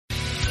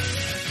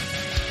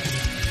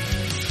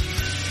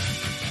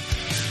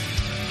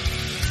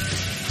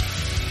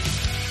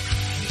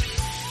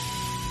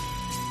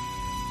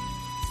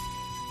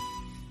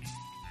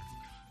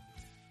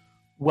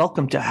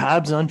Welcome to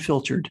Habs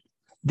Unfiltered.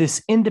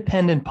 This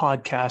independent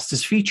podcast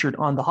is featured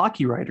on the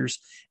Hockey Writers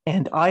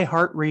and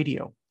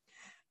iHeartRadio,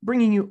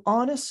 bringing you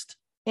honest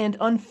and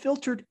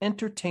unfiltered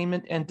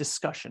entertainment and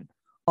discussion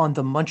on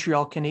the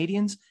Montreal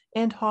Canadiens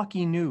and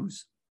hockey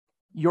news.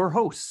 Your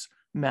hosts,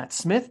 Matt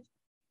Smith,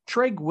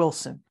 Treg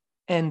Wilson,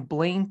 and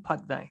Blaine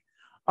Putney,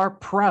 are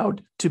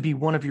proud to be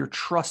one of your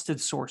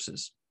trusted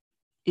sources.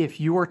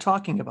 If you are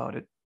talking about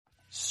it,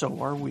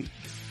 so are we.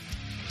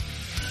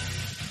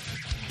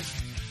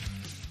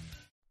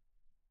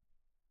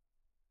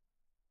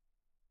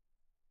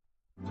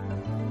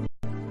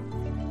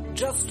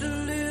 Just a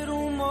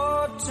little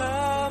more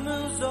time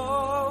is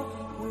all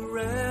we're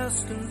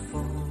asking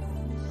for.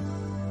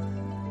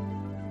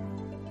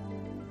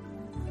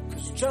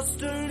 'Cause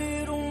just a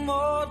little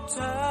more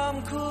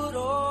time could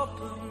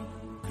open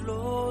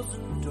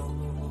closing doors.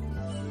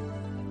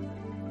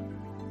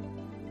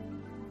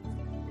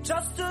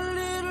 Just a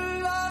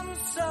little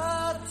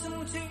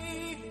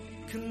uncertainty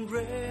can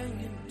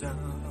bring it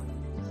down.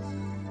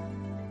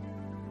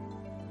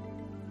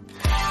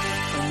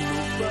 And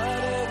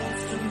nobody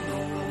wants to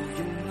know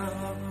you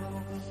now.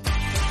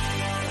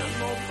 And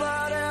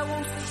nobody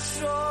wants to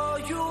show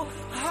you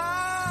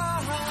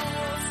how.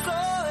 So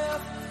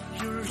if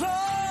you're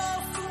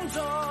lost and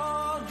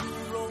on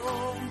your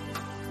own,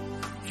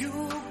 you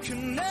can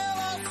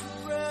never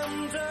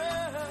surrender.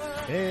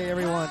 Hey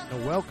everyone,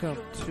 welcome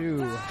to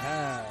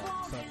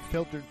Habs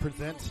Unfiltered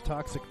presents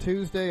Toxic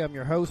Tuesday. I'm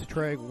your host,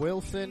 Treg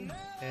Wilson,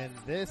 and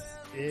this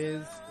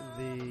is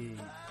the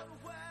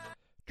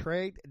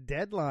trade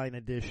deadline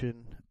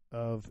edition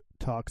of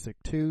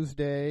Toxic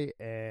Tuesday,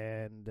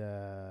 and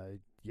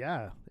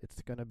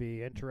it's going to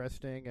be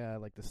interesting.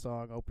 Like the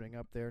song opening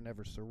up there,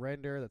 Never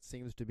Surrender, that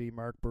seems to be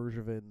Marc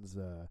Bergevin's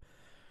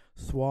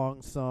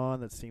swan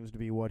song. That seems to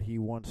be what he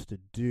wants to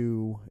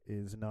do,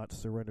 is not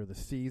surrender the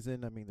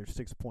season. I mean, they're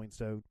 6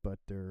 points out, but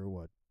they're,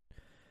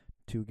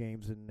 2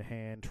 games in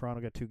hand.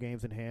 Toronto got 2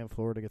 games in hand,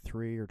 Florida got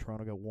 3, or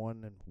Toronto got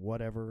 1, and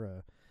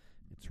whatever.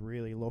 It's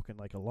really looking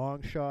like a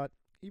long shot,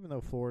 even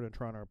though Florida and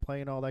Toronto are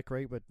playing all that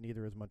great, but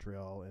neither is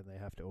Montreal, and they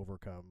have to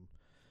overcome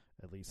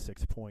at least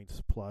 6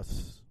 points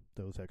plus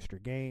those extra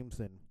games.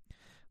 And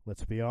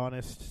let's be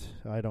honest,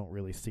 I don't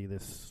really see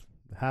this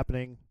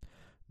happening.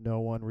 No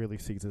one really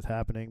sees it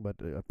happening,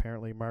 but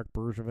apparently Marc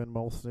Bergevin,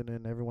 Molson,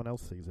 and everyone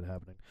else sees it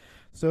happening.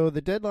 So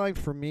the deadline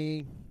for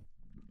me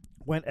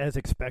went as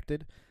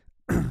expected.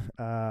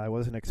 I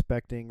wasn't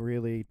expecting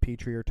really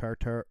Petrie or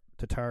Tatar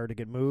to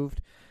get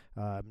moved.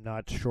 I'm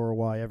not sure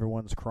why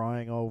everyone's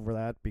crying over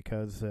that,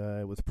 because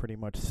it was pretty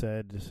much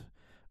said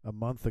a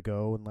month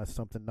ago, unless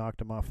something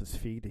knocked him off his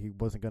feet, he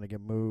wasn't going to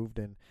get moved.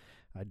 And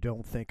I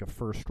don't think a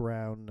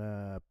first-round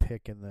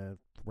pick in the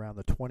around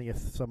the 20th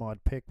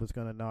some-odd pick was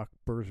going to knock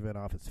Bergevin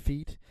off his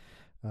feet.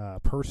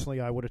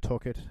 Personally, I would have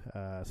took it.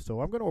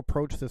 So I'm going to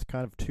approach this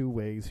kind of 2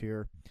 ways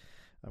here.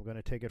 I'm going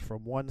to take it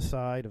from one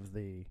side of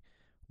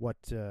what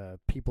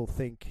people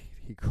think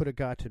he could have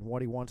got and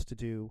what he wants to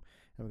do.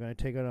 And we're going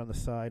to take it on the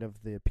side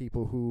of the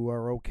people who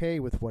are okay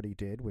with what he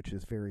did, which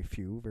is very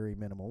few, very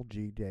minimal.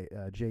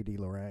 J.D.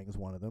 Lorang is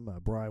one of them.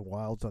 Brian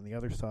Wild's on the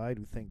other side,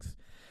 who thinks.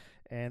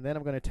 And then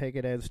I'm going to take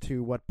it as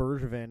to what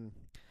Bergevin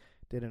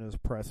did in his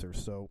presser.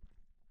 So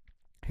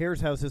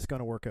here's how this is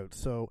going to work out.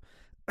 So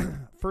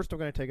first I'm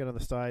going to take it on the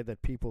side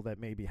that people that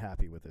may be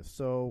happy with this.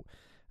 So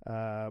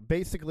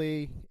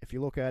basically, if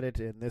you look at it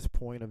in this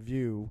point of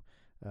view,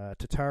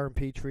 Tatar and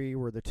Petrie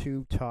were the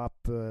two top,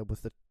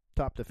 was the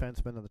top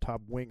defenseman and the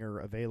top winger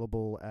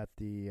available at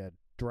the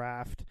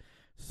draft.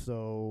 At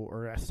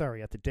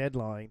the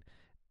deadline.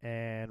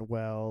 And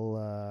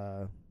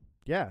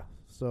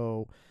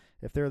so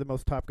if they're the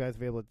most top guys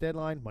available at the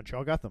deadline,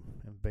 Montreal got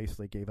them and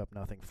basically gave up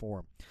nothing for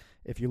them,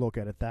 if you look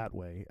at it that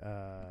way.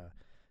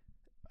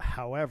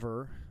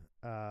 However,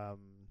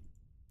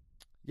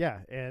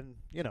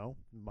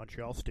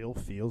 Montreal still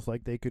feels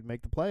like they could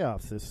make the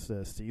playoffs this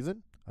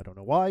season. I don't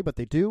know why, but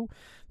they do.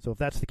 So if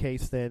that's the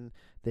case, then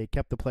they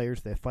kept the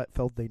players they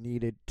felt they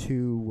needed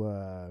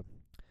to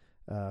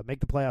make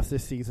the playoffs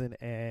this season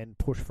and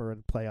push for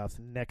the playoffs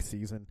next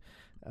season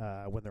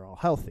when they're all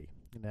healthy.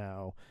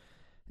 Now,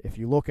 if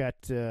you look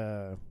at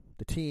the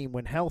team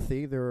when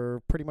healthy, they're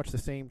pretty much the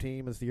same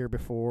team as the year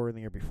before and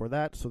the year before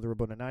that. So they're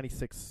about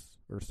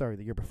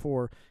the year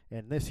before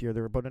and this year,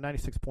 they're about a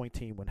 96-point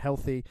team when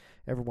healthy.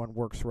 Everyone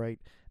works right.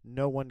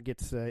 No one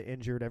gets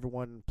injured.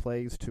 Everyone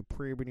plays to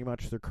pretty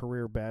much their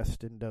career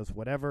best and does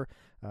whatever.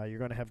 You're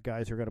going to have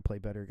guys who are going to play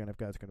better. You're going to have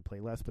guys who are going to play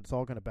less, but it's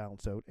all going to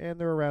balance out. And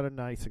they're around a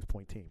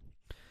 96-point team.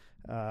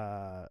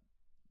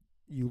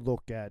 You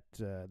look at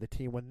the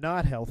team when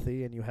not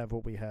healthy, and you have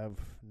what we have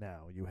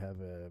now. You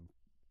have a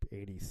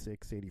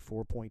 86,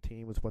 84-point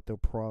team is what they're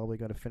probably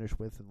going to finish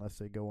with, unless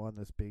they go on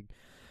this big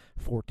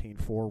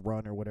 14-4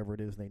 run or whatever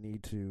it is they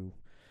need to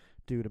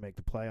do to make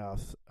the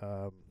playoffs.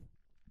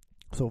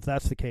 So if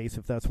that's the case,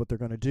 if that's what they're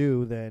going to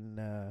do,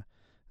 then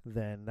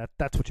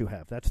that's what you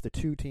have. That's the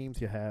 2 teams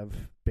you have,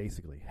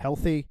 basically.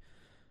 Healthy,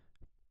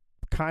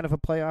 kind of a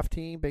playoff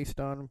team based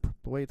on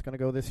the way it's going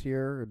to go this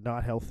year.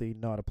 Not healthy,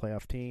 not a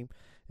playoff team.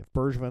 If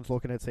Bergevin's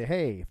looking at say,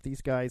 hey, if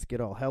these guys get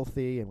all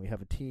healthy and we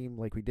have a team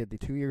like we did the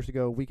 2 years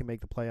ago, we can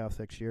make the playoffs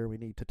next year. We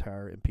need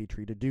Tatar and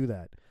Petrie to do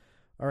that.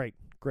 All right,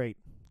 great,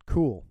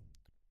 cool,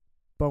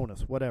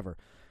 bonus, whatever.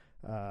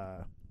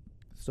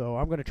 So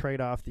I'm going to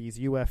trade off these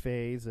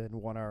UFAs and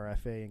one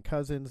RFA and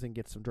Cousins and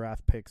get some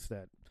draft picks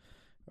that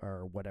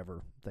are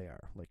whatever they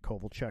are. Like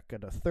Kovalchuk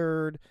got a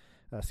third,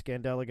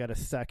 Scandella got a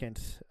second,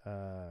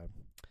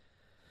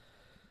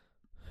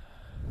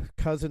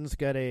 Cousins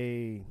got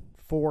a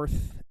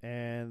fourth,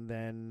 and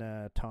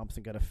then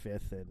Thompson got a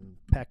fifth, and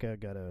Pekka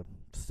got a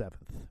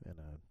seventh, and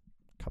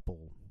a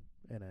couple,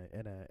 and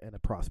a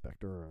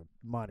prospect or a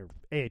minor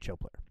AHL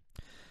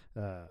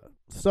player.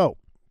 So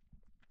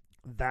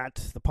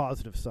that's the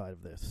positive side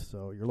of this.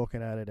 So you're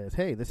looking at it as,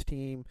 hey, this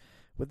team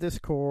with this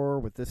core,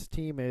 with this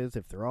team is,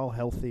 if they're all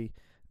healthy,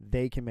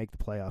 they can make the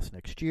playoffs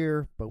next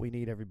year, but we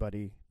need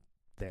everybody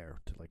there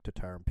to like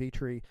Tatar and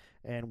Petrie,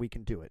 and we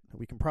can do it.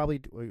 We can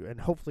probably and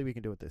hopefully we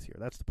can do it this year.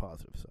 That's the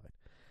positive side.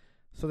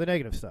 So the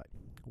negative side.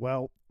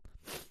 Well,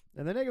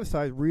 and the negative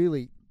side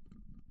really,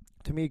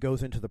 to me,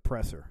 goes into the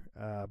presser.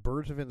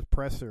 Bergevin's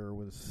presser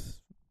was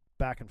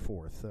back and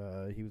forth.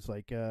 He was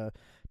like, to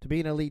be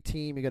an elite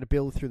team, you got to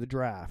build through the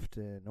draft.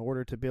 In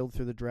order to build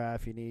through the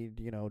draft, you need,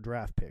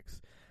 draft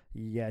picks.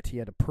 Yet he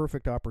had a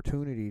perfect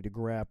opportunity to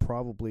grab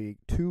probably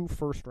 2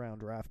 first-round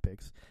draft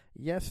picks.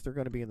 Yes, they're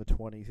going to be in the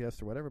 20s, yes,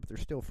 or whatever, but they're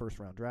still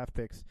first-round draft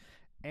picks.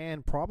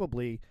 And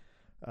probably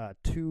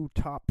 2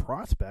 top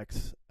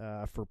prospects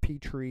for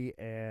Petrie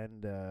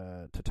and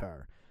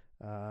Tatar.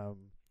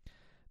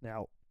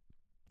 Now,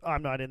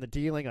 I'm not in the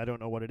dealing. I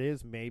don't know what it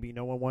is. Maybe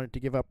no one wanted to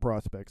give up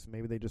prospects.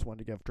 Maybe they just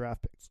wanted to give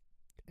draft picks.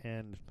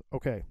 And,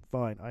 okay,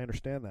 fine. I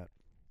understand that.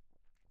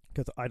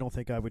 Because I don't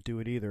think I would do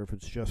it either if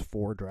it's just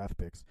 4 draft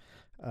picks.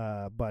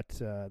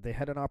 But they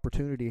had an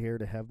opportunity here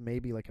to have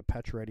maybe like a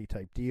Pacioretty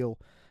type deal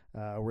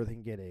where they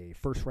can get a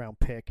first-round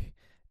pick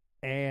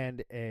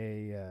and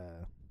a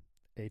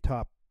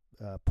top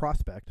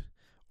prospect,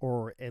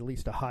 or at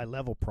least a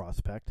high-level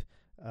prospect,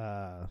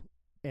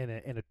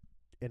 in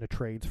a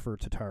trades for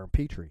Tatar and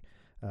Petrie.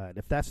 And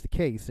if that's the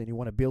case, and you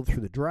want to build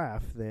through the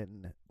draft,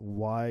 then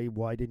why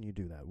didn't you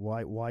do that?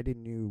 Why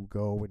didn't you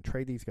go and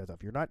trade these guys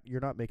off? You're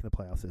not making the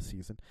playoffs this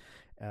season.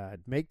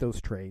 Make those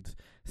trades,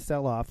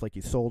 sell off like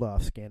you sold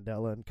off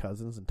Scandella and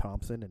Cousins and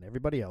Thompson and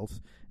everybody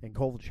else and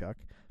Kovalchuk,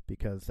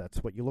 because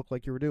that's what you look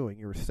like you were doing.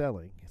 You were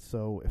selling.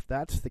 So if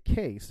that's the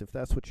case, if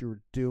that's what you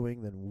were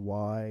doing, then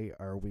why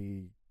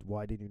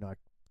did you not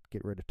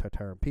get rid of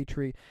Tatar and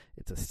Petrie?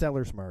 It's a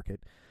seller's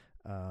market.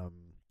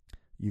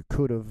 You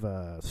could have,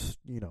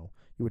 you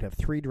would have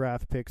 3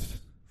 draft picks,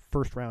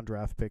 first-round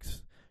draft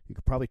picks. You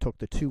could probably took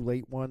the 2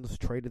 late ones,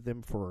 traded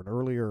them for an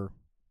earlier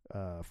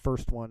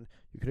first one.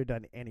 You could have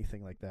done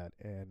anything like that,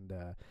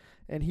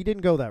 and he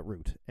didn't go that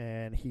route.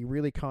 And he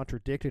really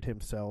contradicted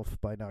himself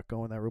by not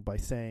going that route, by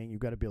saying you've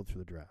got to build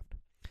through the draft.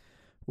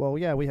 Well,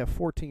 yeah, we have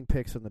 14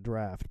 picks in the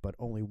draft, but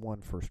only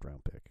 1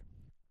 first-round pick.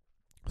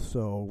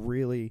 So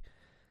really,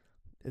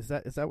 is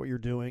that what you're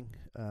doing?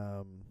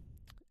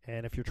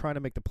 And if you're trying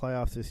to make the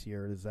playoffs this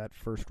year, is that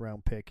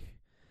first-round pick?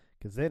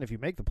 Because then if you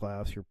make the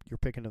playoffs, you're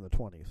picking in the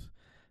 20s.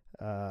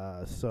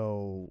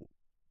 So,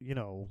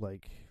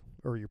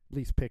 or you're at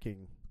least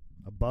picking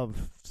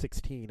above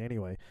 16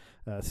 anyway,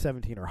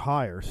 17 or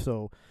higher.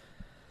 So,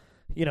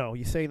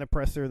 you say in the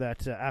presser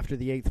that after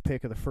the 8th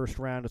pick of the first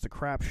round, it's a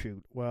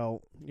crapshoot.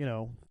 Well,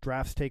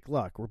 drafts take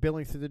luck. We're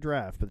building through the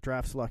draft, but the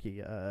draft's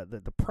lucky.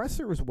 The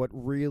presser is what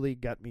really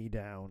got me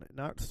down.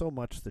 Not so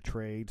much the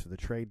trades or the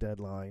trade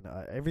deadline.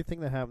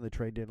 Everything that happened in the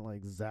trade deadline,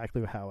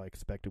 exactly how I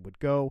expected would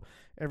go.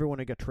 Everyone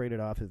who got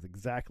traded off is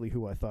exactly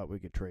who I thought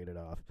would get traded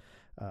off.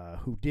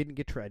 Who didn't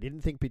get traded. I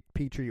didn't think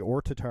Petrie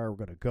or Tatar were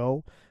going to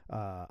go.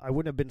 I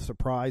wouldn't have been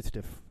surprised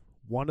if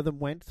one of them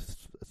went,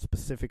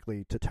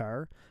 specifically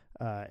Tatar.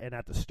 And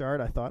at the start,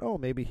 I thought,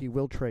 maybe he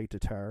will trade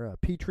Tatar.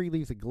 Petrie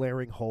leaves a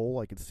glaring hole.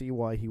 I could see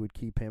why he would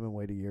keep him and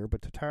wait a year.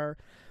 But Tatar,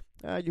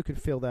 you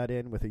could fill that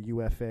in with a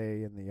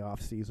UFA in the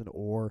offseason,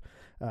 or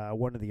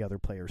one of the other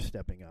players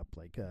stepping up,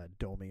 like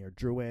Domi or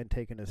Drouin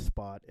taking his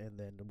spot, and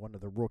then one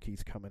of the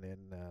rookies coming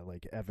in,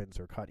 like Evans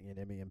or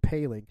Kotkaniemi and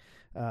Paling,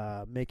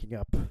 making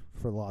up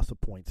for the loss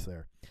of points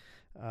there.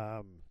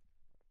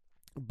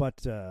 But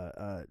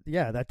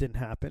that didn't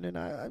happen, and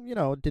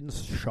it didn't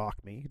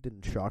shock me. It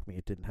didn't shock me.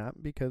 It didn't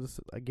happen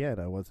because, again,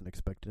 I wasn't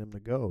expecting him to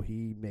go.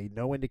 He made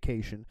no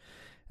indication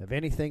of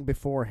anything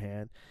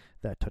beforehand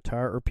that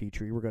Tatar or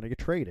Petrie were going to get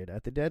traded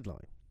at the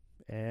deadline,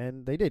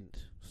 and they didn't.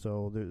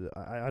 So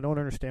I don't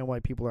understand why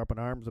people are up in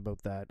arms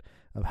about that,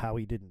 of how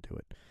he didn't do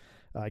it.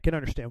 I can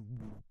understand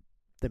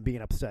them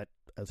being upset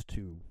as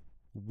to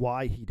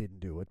why he didn't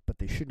do it, but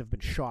they shouldn't have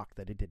been shocked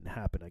that it didn't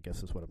happen, I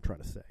guess is what I'm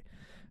trying to say.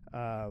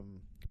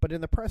 But in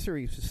the presser,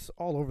 he's just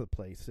all over the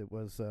place. It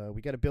was,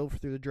 we got to build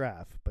through the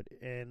draft, but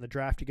in the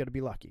draft, you got to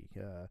be lucky.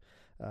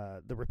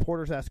 The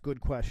reporters asked good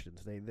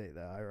questions.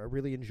 I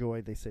really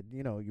enjoyed. They said,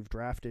 you've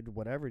drafted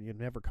whatever, and you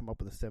never come up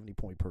with a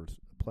 70-point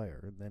player.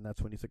 And then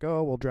that's when he's like,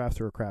 well,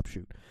 drafts are a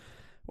crapshoot.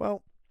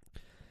 Well,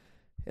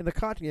 In the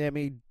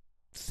Kotkaniemi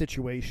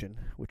situation,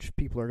 which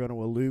people are going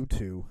to allude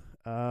to,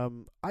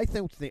 I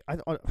think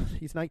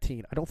he's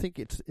 19. I don't think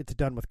it's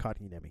done with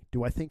Kotkaniemi.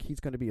 Do I think he's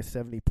going to be a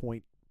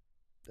 70-point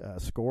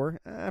scorer?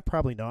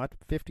 Probably not.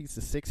 50s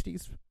to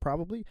 60s,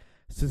 probably.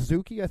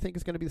 Suzuki, I think,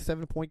 is going to be the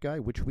 7-point guy,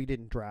 which we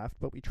didn't draft,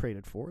 but we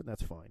traded for, and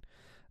that's fine.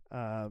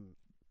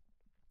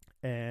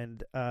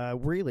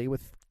 Really,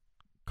 with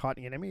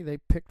Kotkaniemi, they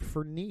picked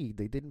for need.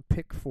 They didn't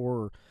pick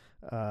for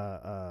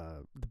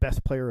the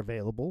best player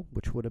available,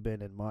 which would have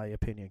been, in my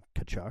opinion,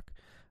 Tkachuk.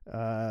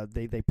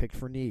 They picked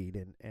for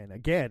need, and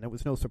again, it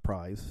was no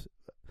surprise.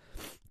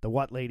 The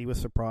What lady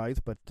was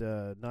surprised, but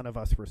none of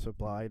us were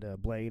supplied.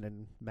 Blaine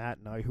and Matt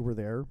and I, who were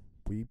there,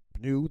 we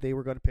knew they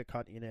were going to pick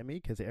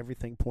Kotkaniemi because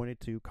everything pointed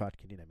to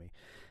Kotkaniemi,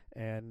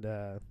 and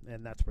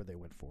that's where they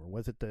went for.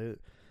 Was it the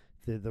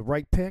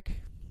right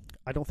pick?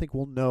 I don't think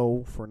we'll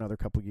know for another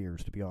couple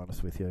years, to be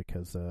honest with you,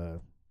 because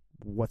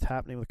what's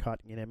happening with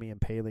Kotkaniemi and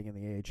Poehling in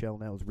the AHL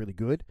now is really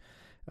good.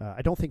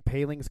 I don't think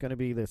Poehling is going to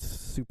be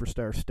this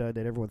superstar stud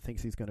that everyone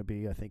thinks he's going to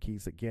be. I think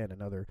he's, again,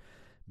 another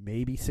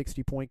maybe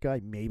 60-point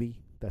guy. Maybe.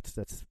 That's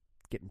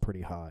getting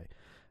pretty high.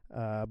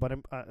 But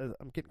I'm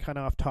getting kind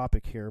of off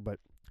topic here. But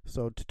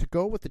so to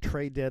go with the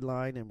trade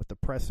deadline and with the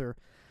presser,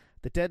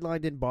 the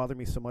deadline didn't bother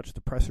me so much.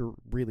 The presser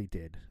really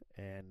did.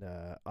 And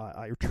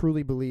I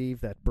truly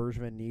believe that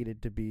Bergevin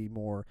needed to be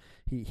more.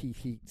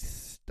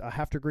 I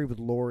have to agree with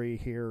Lori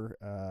here.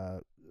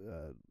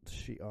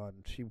 She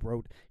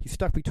wrote he's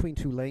stuck between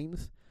two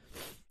lanes,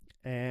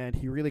 and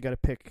he really got to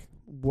pick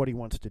what he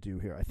wants to do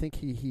here. I think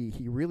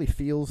he really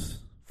feels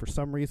for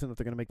some reason that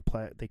they're going to make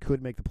they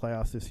could make the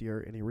playoffs this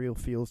year, and he really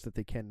feels that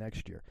they can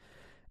next year,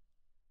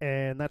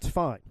 and that's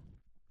fine.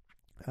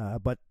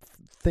 But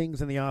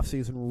things in the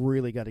offseason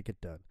really got to get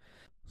done.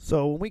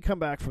 So when we come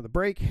back from the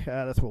break,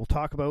 that's what we'll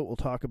talk about. We'll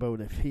talk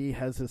about if he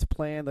has this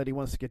plan that he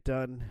wants to get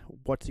done,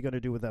 what's he going to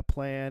do with that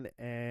plan,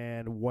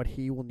 and what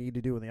he will need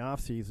to do in the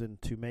offseason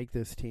to make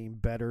this team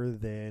better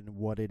than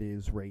what it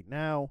is right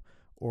now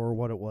or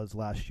what it was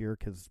last year,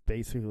 because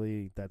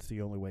basically that's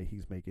the only way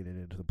he's making it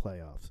into the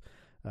playoffs.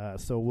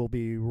 So we'll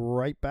be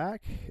right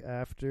back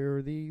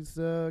after these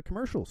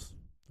commercials.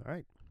 All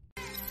right.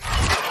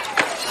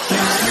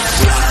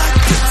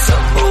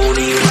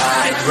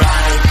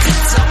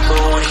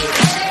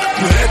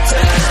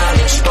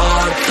 Veteranen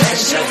Sport,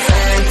 welcher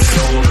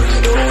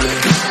Fanzone null.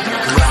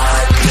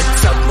 Ride mit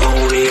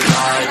Zamboni,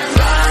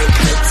 ride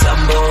mit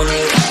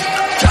Zamboni.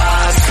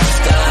 Das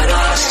ist der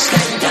Arsch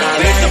der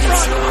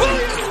Welt.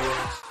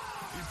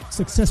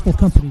 Successful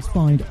companies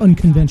find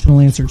unconventional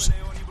answers.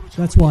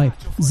 That's why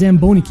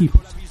Zamboni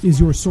Keepers is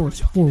your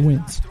source for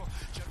wins.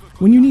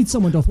 When you need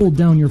someone to hold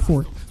down your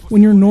fort,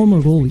 when your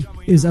normal goalie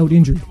is out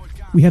injured,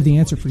 we have the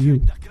answer for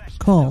you.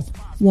 Call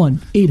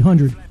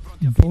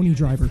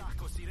 1-800-BONY-DRIVER.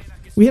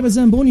 We have a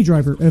Zamboni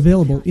driver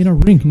available in a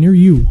rink near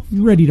you,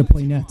 ready to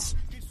play nets.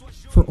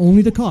 For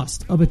only the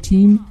cost of a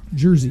team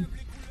jersey,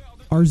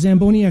 our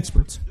Zamboni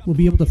experts will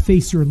be able to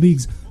face your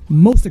league's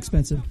most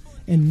expensive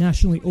and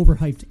nationally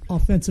overhyped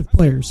offensive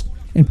players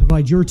and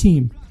provide your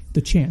team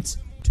the chance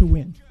to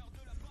win.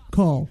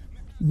 Call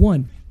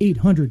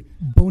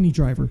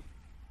 1-800-BONY-DRIVER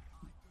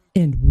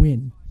and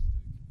win.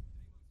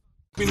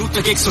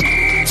 Minuten ging's so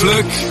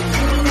Glück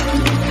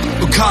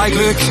und kein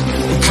Glück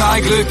und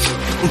kein Glück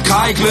und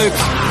kein Glück.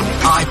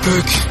 Ein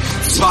Böck,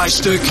 2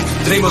 Stück,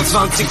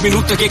 23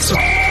 Minuten ging's so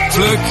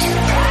Glück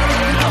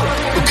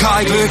und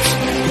kein Glück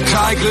und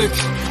kein Glück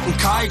und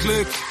kein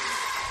Glück.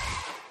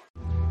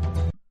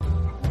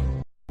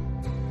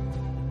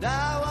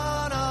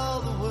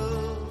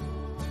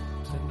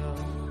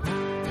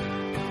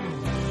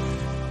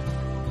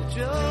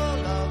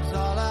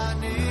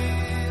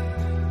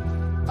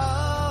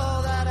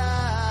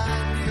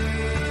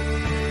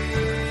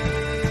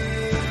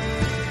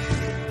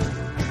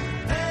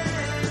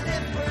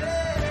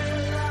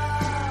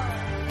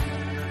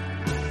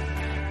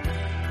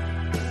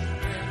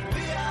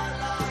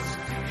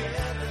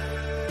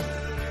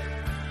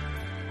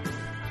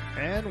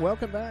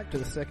 Welcome back to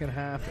the second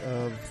half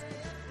of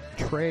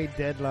Trade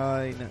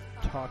Deadline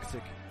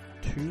Toxic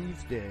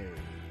Tuesday.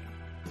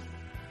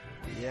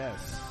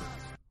 Yes,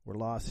 we're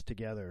lost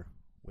together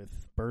with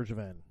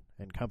Bergevin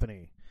and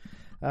company.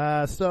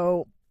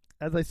 So,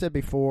 as I said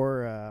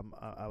before,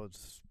 I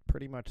was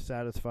pretty much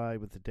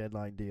satisfied with the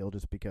deadline deal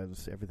just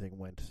because everything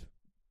went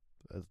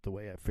as the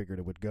way I figured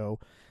it would go.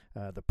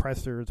 The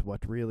pressers,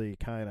 what really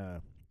kind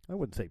of, I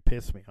wouldn't say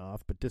pissed me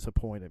off, but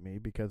disappointed me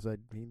because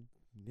he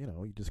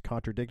just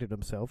contradicted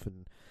himself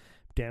and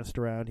danced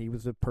around. He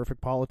was a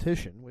perfect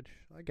politician, which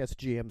I guess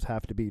GMs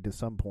have to be to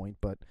some point,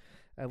 but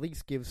at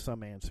least give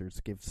some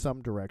answers, give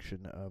some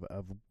direction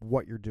of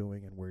what you're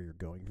doing and where you're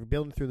going. If you're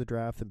building through the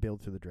draft, then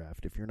build through the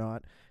draft. If you're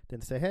not,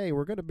 then say, hey,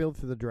 we're going to build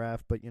through the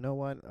draft, but you know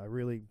what? I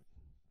really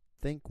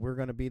think we're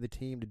going to be the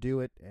team to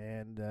do it,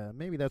 and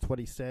maybe that's what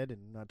he said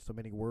and not so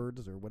many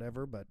words or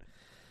whatever, but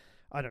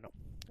I don't know.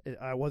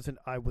 I was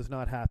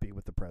not happy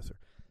with the presser.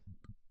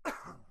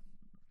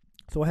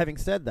 So having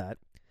said that,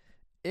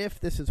 if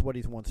this is what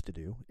he wants to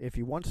do, if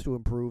he wants to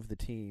improve the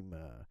team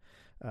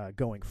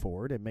going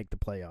forward and make the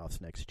playoffs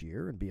next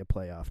year and be a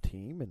playoff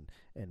team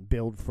and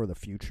build for the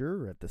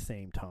future at the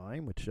same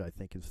time, which I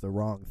think is the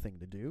wrong thing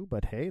to do.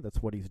 But, hey,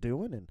 that's what he's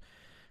doing, and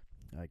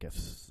I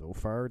guess so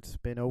far it's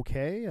been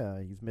okay.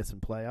 He's missing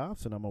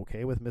playoffs, and I'm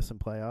okay with missing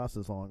playoffs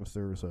as long as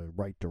there's a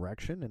right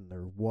direction, and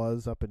there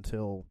was up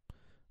until,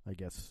 I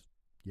guess,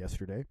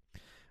 yesterday.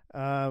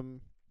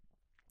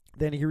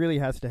 Then he really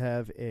has to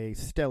have a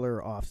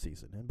stellar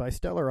offseason. And by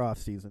stellar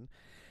offseason,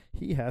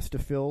 he has to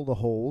fill the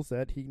holes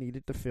that he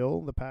needed to fill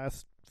in the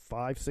past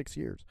 5-6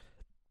 years.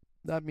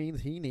 That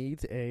means he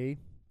needs a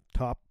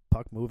top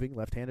puck-moving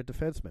left-handed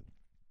defenseman.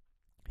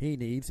 He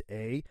needs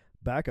a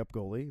backup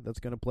goalie that's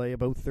going to play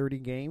about 30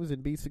 games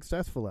and be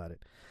successful at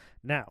it.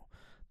 Now,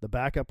 the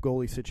backup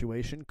goalie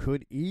situation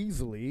could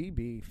easily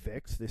be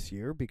fixed this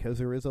year because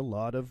there is a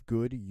lot of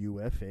good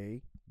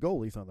UFA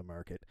goalies on the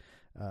market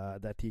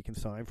that he can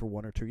sign for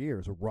 1 or 2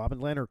 years. Robin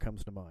Leonard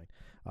comes to mind.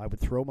 I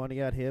would throw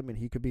money at him, and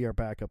he could be our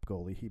backup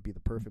goalie. He'd be the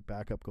perfect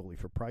backup goalie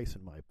for Price,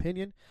 in my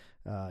opinion.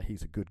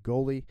 He's a good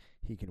goalie.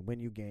 He can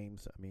win you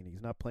games. I mean,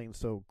 he's not playing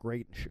so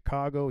great in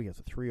Chicago. He has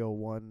a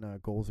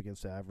 .301 goals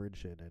against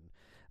average and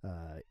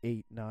an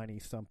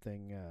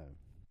 .890-something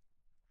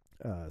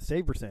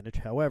save percentage.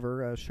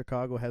 However,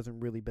 Chicago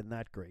hasn't really been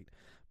that great.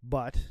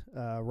 But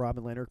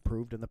Robin Leonard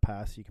proved in the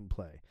past he can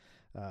play.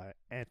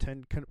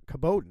 Anton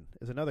Khudobin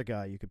is another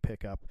guy you could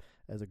pick up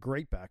as a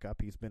great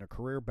backup. He's been a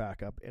career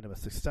backup and a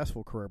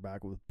successful career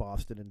backup with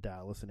Boston and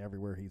Dallas and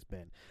everywhere he's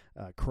been.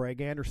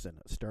 Craig Anderson,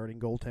 a starting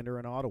goaltender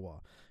in Ottawa.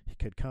 He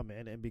could come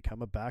in and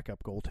become a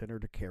backup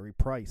goaltender to Carey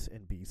Price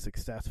and be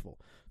successful.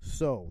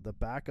 So the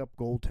backup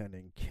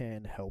goaltending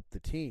can help the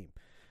team.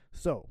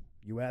 So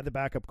you add the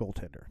backup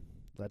goaltender.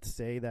 Let's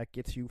say that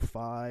gets you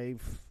 5-10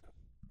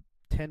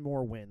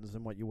 more wins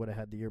than what you would have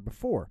had the year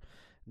before.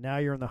 Now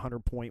you're in the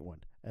 100-point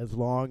one. As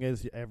long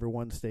as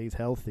everyone stays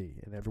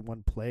healthy and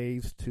everyone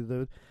plays to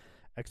the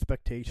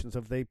expectations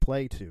of they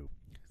play to.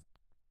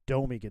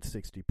 Domi gets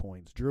 60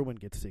 points. Drouin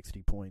gets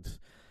 60 points.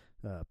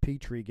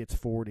 Petrie gets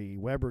 40.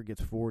 Weber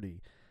gets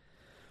 40.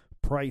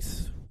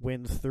 Price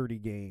wins 30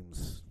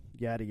 games.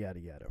 Yada, yada,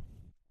 yada.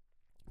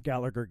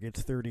 Gallagher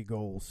gets 30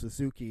 goals.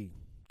 Suzuki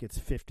gets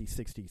 50,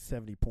 60,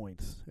 70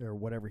 points, or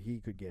whatever he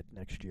could get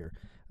next year.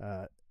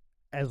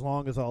 As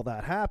long as all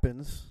that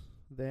happens,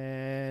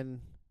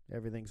 then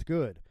everything's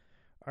good.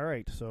 All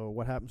right, so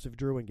what happens if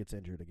Drouin gets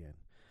injured again?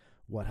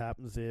 What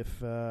happens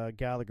if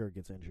Gallagher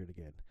gets injured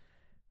again?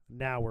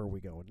 Now where are we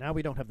going? Now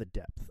we don't have the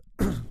depth.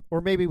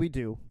 Or maybe we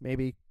do.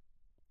 Maybe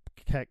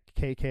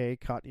KK,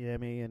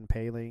 Kotkaniemi, and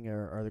Poehling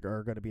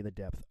are going to be the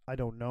depth. I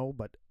don't know,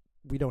 but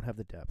we don't have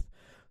the depth.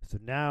 So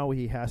now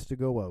he has to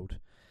go out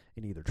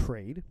and either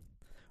trade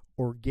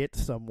or get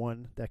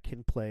someone that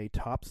can play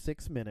top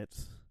 6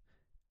 minutes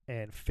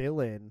and fill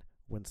in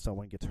when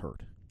someone gets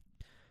hurt.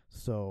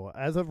 So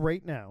as of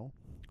right now,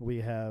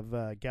 we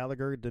have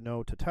Gallagher,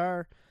 Danault,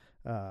 Tatar,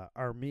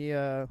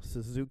 Armia,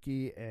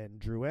 Suzuki, and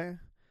Drouin,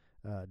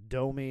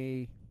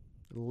 Domi,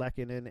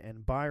 Lehkonen,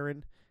 and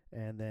Byron,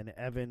 and then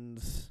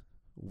Evans,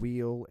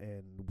 Wheel,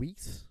 and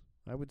Weiss,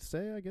 I would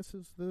say, I guess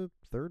is the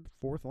third,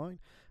 fourth line.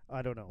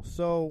 I don't know.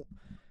 So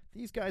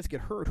these guys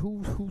get hurt.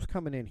 Who's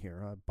coming in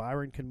here?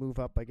 Byron can move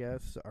up, I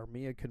guess.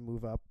 Armia can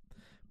move up.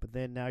 But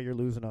then now you're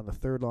losing on the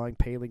third line.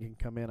 Poehling can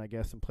come in, I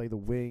guess, and play the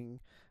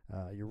wing.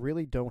 You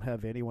really don't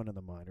have anyone in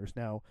the minors.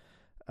 Now,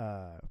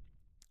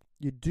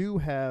 you do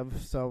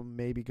have some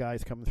maybe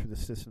guys coming through the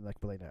system that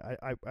can play now.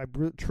 I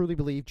truly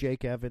believe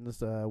Jake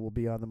Evans will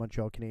be on the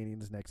Montreal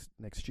Canadiens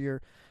next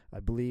year.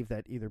 I believe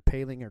that either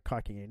Poehling or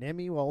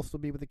Kotkaniemi will also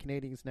be with the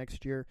Canadiens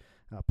next year.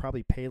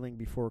 Probably Poehling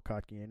before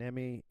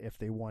Kotkaniemi if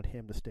they want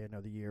him to stay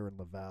another year in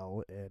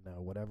Laval and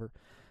whatever.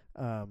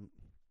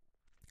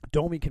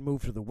 Domi can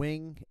move to the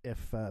wing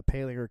if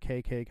Poehling or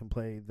KK can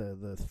play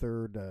the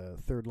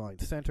third line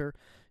center.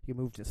 He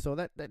moved it, so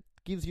that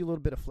gives you a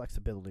little bit of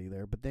flexibility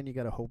there. But then you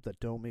got to hope that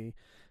Domi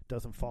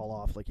doesn't fall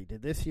off like he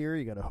did this year.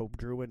 You got to hope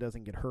Drouin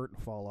doesn't get hurt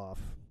and fall off.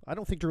 I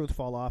don't think Drouin's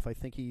fall off. I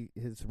think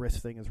his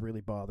wrist thing is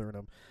really bothering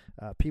him.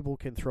 People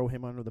can throw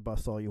him under the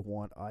bus all you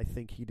want. I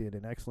think he did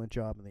an excellent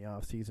job in the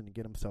offseason to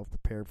get himself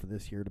prepared for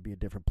this year to be a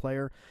different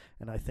player,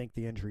 and I think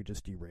the injury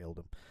just derailed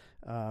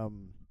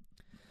him.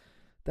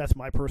 That's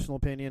my personal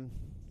opinion.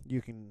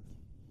 You can,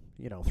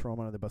 throw him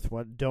under the bus.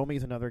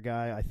 Domi's another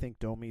guy. I think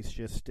Domi's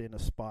just in a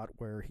spot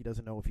where he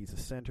doesn't know if he's a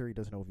center, he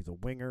doesn't know if he's a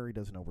winger, he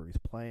doesn't know where he's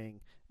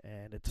playing,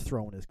 and it's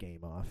throwing his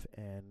game off.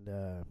 And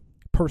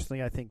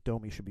personally, I think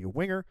Domi should be a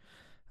winger,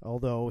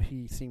 although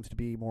he seems to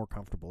be more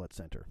comfortable at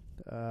center.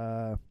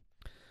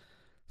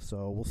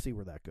 So we'll see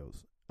where that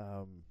goes.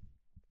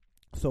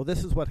 So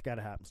this is what's got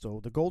to happen.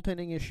 So the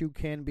goaltending issue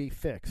can be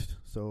fixed.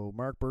 So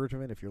Mark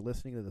Bergevin, if you're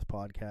listening to this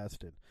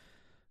podcast, and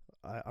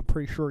I'm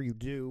pretty sure you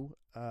do,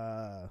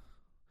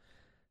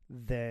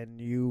 then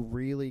you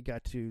really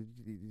got to,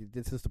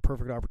 this is the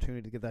perfect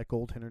opportunity to get that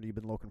goaltender you've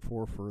been looking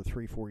for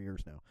 3-4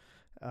 years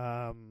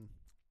now.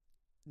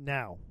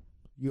 Now,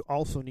 you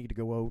also need to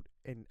go out,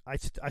 and I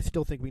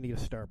still think we need a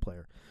star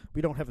player.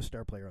 We don't have a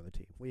star player on the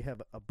team. We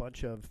have a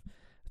bunch of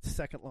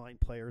second-line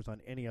players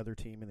on any other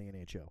team in the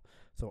NHL.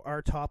 So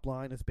our top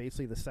line is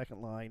basically the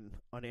second line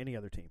on any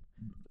other team.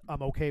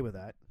 I'm okay with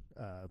that.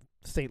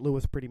 St.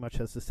 Louis pretty much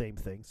has the same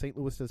thing. St.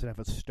 Louis doesn't have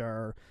a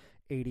star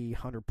 80,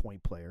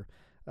 100-point player,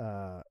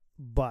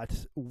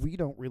 but we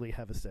don't really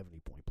have a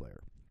 70-point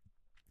player.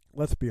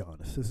 Let's be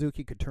honest.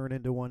 Suzuki could turn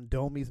into one.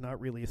 Domi's not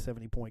really a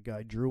 70-point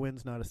guy.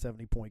 Drouin's not a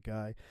 70-point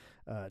guy.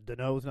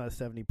 Deneau's not a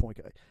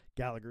 70-point guy.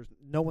 Gallagher's,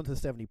 no one's a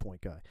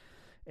 70-point guy.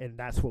 And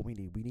that's what we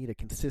need. We need a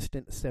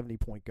consistent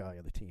 70-point guy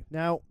on the team.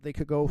 Now, they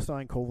could go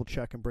sign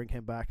Kovalchuk and bring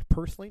him back.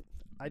 Personally,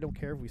 I don't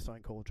care if we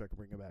sign Kovalchuk and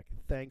bring him back.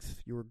 Thanks.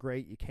 You were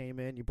great. You came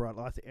in. You brought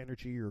lots of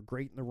energy. You were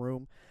great in the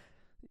room.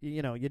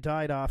 You know, you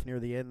died off near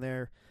the end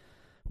there.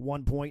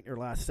 1 point in your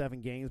last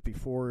 7 games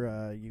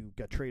before you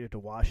got traded to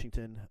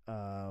Washington.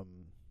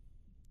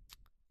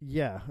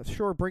 Yeah,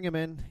 sure, bring him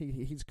in.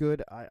 He's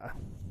good.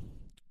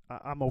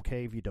 I'm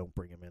okay if you don't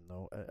bring him in,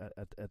 though,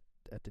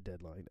 at the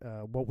deadline.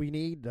 What we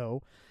need,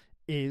 though,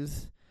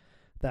 is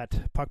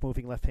that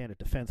puck-moving left-handed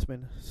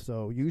defenseman.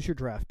 So use your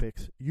draft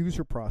picks, use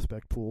your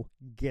prospect pool,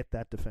 get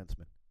that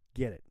defenseman.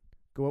 Get it.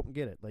 Go out and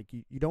get it. Like,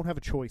 you don't have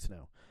a choice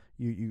now.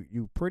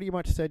 You pretty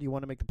much said you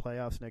want to make the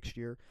playoffs next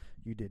year.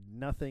 You did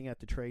nothing at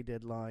the trade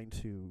deadline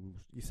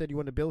you said you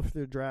wanted to build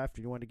through the draft,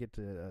 you wanted to get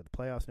to the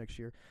playoffs next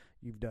year.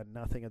 You've done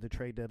nothing at the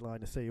trade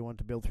deadline to say you wanted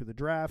to build through the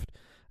draft.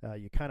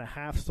 You kind of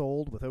half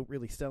sold without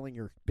really selling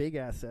your big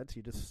assets.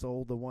 You just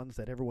sold the ones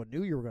that everyone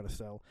knew you were going to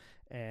sell.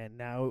 And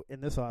now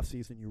in this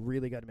offseason, you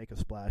really got to make a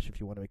splash if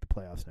you want to make the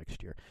playoffs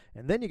next year.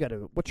 And then you got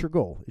to, what's your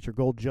goal? Is your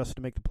goal just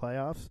to make the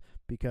playoffs?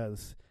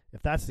 Because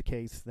if that's the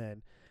case,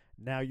 then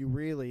now you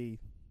really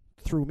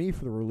threw me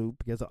for the loop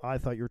because I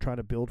thought you were trying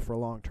to build for a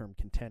long-term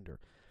contender.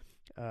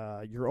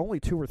 You're only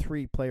 2 or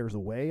 3 players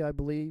away, I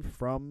believe,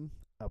 from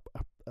a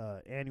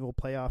annual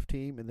playoff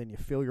team, and then you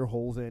fill your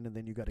holes in, and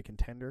then you got a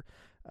contender.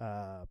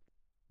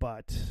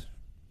 But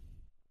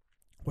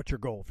what's your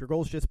goal? If your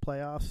goal is just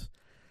playoffs,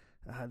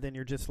 then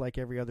you're just like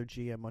every other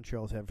GM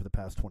Montreal's had for the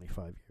past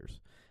 25 years.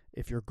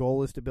 If your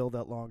goal is to build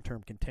that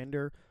long-term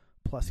contender,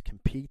 plus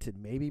compete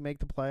and maybe make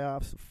the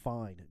playoffs,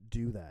 fine,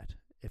 do that.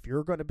 If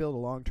you're going to build a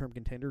long-term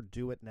contender,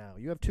 do it now.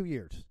 You have 2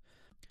 years.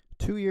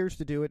 2 years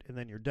to do it, and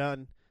then you're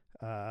done.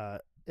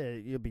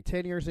 You'll be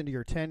 10 years into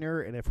your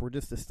tenure, and if we're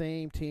just the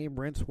same team,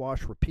 rinse,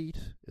 wash, repeat,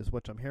 is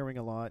what I'm hearing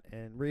a lot.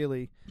 And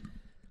really,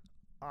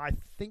 I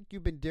think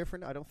you've been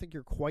different. I don't think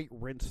you're quite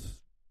rinse.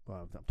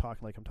 Well, I'm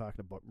talking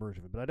about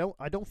Bergevin, but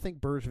I don't think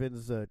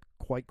Bergevin's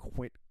quite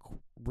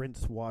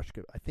rinse, wash.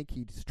 I think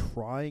he's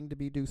trying to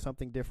do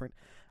something different.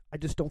 I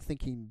just don't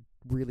think he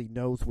really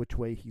knows which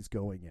way he's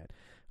going yet.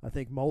 I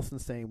think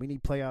Molson's saying we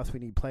need playoffs, we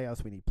need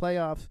playoffs, we need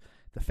playoffs.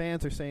 The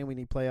fans are saying we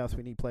need playoffs,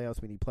 we need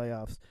playoffs, we need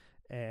playoffs.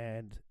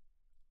 And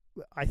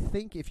I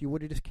think if you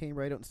would have just came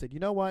right out and said, you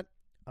know what,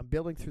 I'm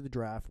building through the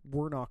draft,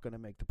 we're not going to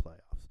make the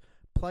playoffs.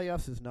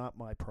 Playoffs is not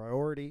my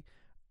priority.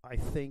 I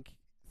think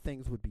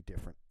things would be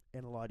different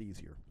and a lot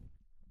easier.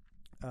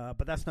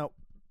 But that's not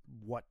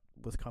what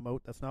was come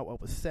out. That's not what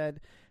was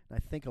said. And I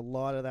think a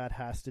lot of that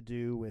has to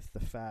do with the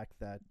fact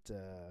that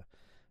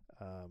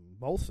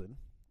Molson,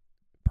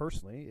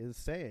 personally, is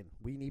saying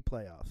we need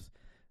playoffs.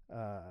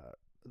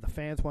 The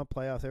fans want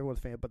playoffs. Everyone's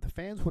fan, but the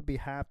fans would be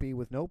happy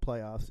with no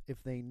playoffs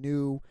if they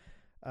knew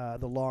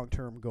the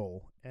long-term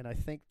goal. And I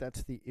think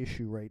that's the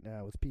issue right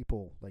now is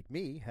people like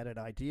me had an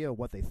idea of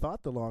what they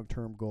thought the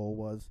long-term goal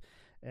was,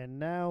 and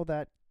now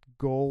that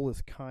goal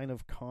is kind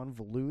of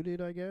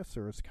convoluted, I guess,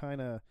 or it's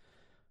kind of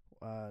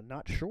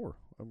not sure.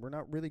 We're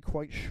not really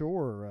quite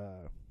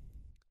sure,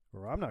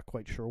 or I'm not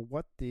quite sure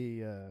what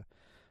the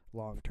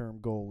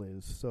long-term goal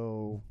is.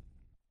 So,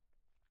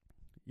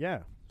 yeah.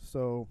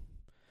 So,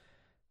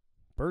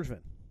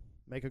 Bergevin,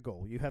 make a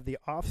goal. You have the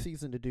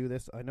off-season to do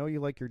this. I know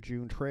you like your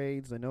June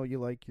trades. I know you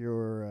like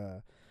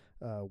your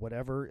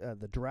whatever.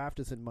 The draft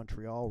is in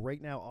Montreal.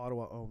 Right now,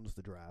 Ottawa owns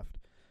the draft.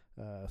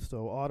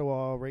 So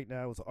Ottawa right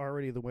now is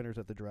already the winners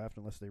at the draft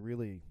unless they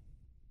really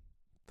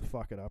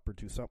fuck it up or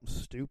do something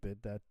stupid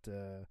that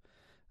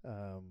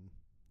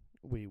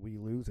we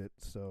lose it.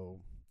 So,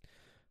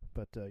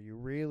 but you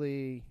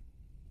really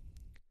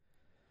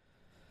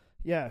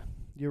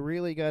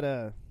got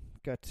to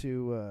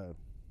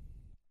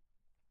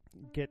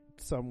get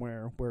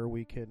somewhere where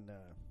we can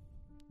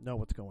know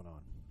what's going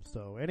on.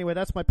 So anyway,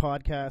 that's my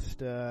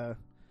podcast.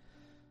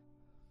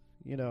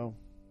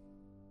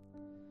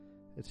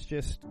 It's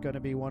just going to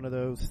be one of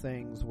those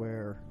things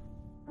where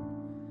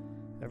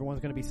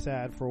everyone's going to be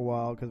sad for a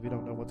while because we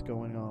don't know what's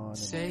going on.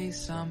 Say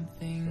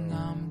something, so,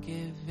 I'm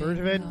giving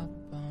Bergevin, up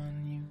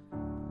on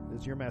you.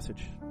 Is your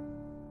message.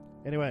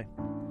 Anyway,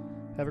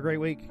 have a great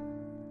week.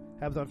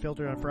 Habs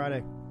Unfiltered on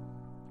Friday.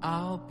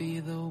 I'll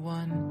be the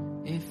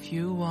one if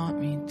you want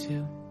me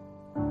to.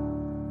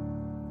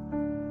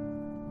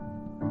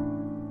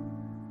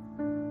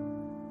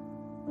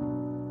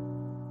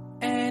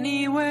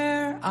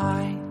 Anywhere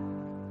I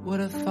would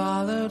have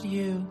followed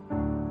you.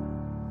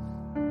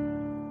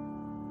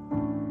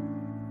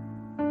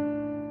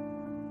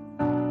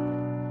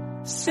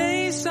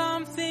 Say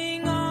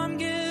something, I'm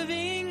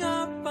giving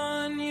up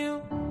on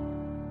you.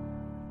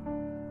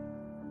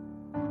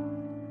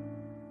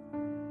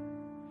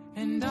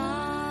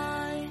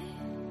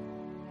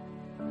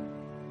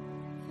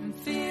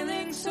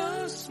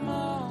 was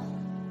small.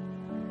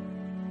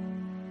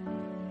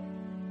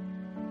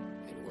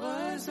 It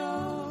was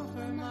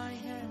over my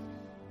head.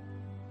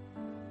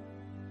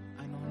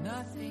 I know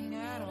nothing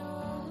at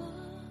all.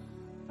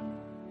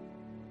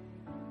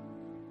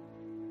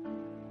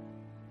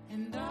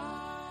 And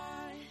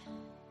I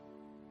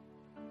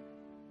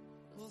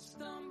will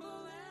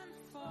stumble and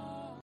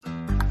fall.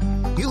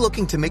 You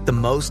looking to make the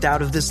most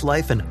out of this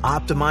life and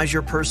optimize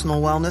your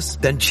personal wellness?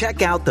 Then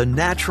check out the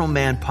Natural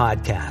Man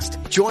Podcast.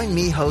 Join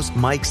me, host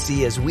Mike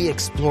C., as we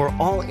explore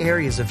all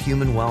areas of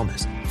human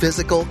wellness,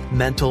 physical,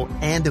 mental,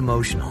 and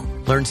emotional.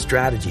 Learn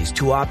strategies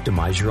to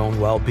optimize your own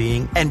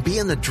well-being and be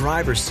in the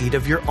driver's seat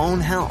of your own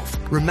health.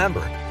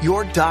 Remember,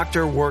 your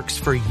doctor works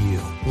for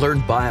you.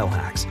 Learn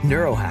biohacks,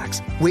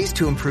 neurohacks, ways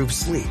to improve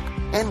sleep,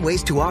 and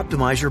ways to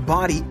optimize your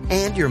body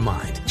and your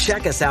mind.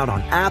 Check us out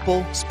on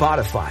Apple,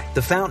 Spotify,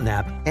 the Fountain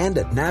app, and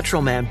at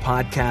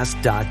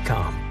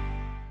naturalmanpodcast.com.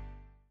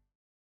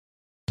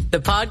 The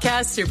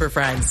Podcast Super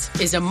Friends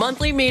is a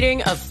monthly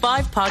meeting of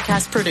 5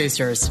 podcast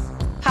producers.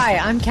 Hi,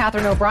 I'm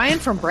Catherine O'Brien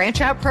from Branch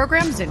Out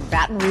Programs in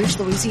Baton Rouge,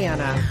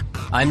 Louisiana.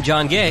 I'm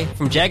John Gay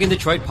from Jag and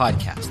Detroit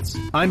Podcasts.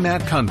 I'm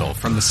Matt Kundle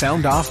from the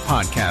Sound Off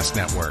Podcast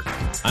Network.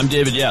 I'm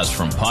David Yaz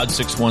from Pod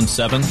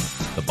 617,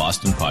 the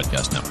Boston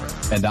Podcast Network.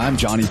 And I'm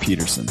Johnny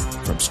Peterson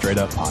from Straight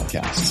Up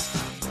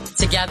Podcasts.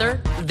 Together,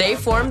 they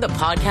form the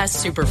Podcast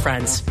Super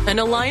Friends, an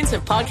alliance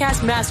of podcast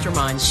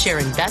masterminds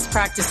sharing best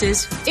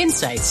practices,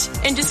 insights,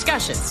 and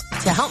discussions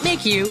to help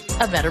make you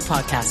a better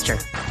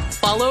podcaster.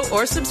 Follow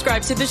or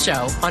subscribe to the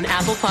show on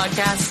Apple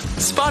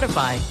Podcasts,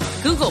 Spotify,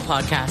 Google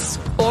Podcasts,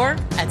 or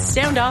at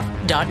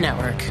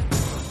soundoff.network.